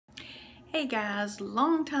Hey guys,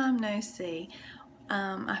 long time no see.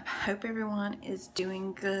 I hope everyone is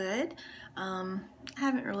doing good. I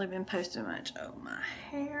haven't really been posting much. Oh, my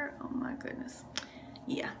hair, oh my goodness.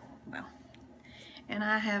 Yeah, well, and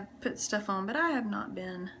I have put stuff on, but I have not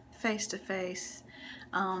been face to face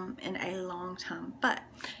in a long time. But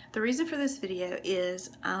the reason for this video is,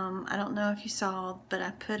 I don't know if you saw, but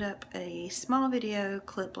I put up a small video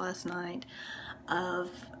clip last night of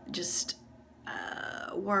just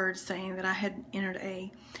words saying that I had entered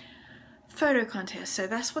a photo contest. So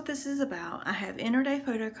that's what this is about. I have entered a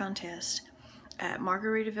photo contest at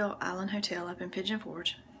Margaritaville Island Hotel up in Pigeon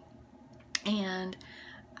Forge, and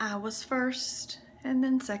I was first and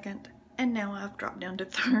then second, and now I've dropped down to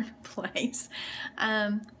third place.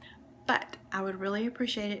 But I would really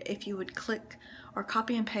appreciate it if you would click or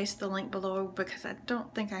copy and paste the link below, because I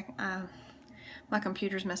don't think my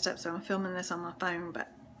computer's messed up, so I'm filming this on my phone.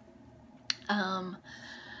 But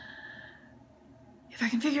if I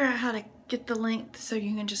can figure out how to get the link so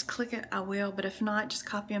you can just click it, I will. But if not, just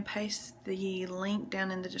copy and paste the link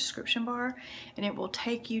down in the description bar, and it will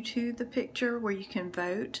take you to the picture where you can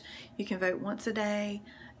vote. You can vote once a day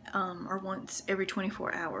or once every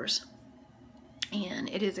 24 hours. And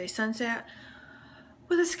it is a sunset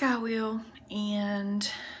with a sky wheel, and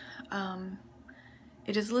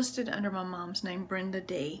it is listed under my mom's name, Brenda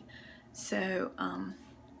D. So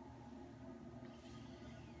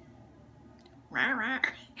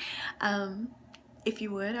if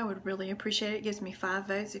you would, I would really appreciate it. It gives me 5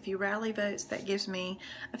 votes. If you rally votes, that gives me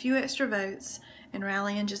a few extra votes. And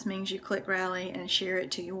rallying just means you click rally and share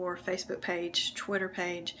it to your Facebook page, Twitter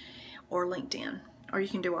page, or LinkedIn. Or you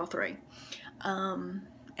can do all 3.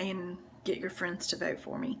 And get your friends to vote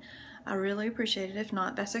for me. I really appreciate it. If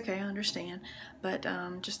not, that's okay, I understand. But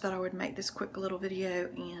just thought I would make this quick little video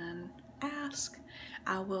and ask.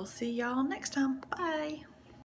 I will see y'all next time. Bye.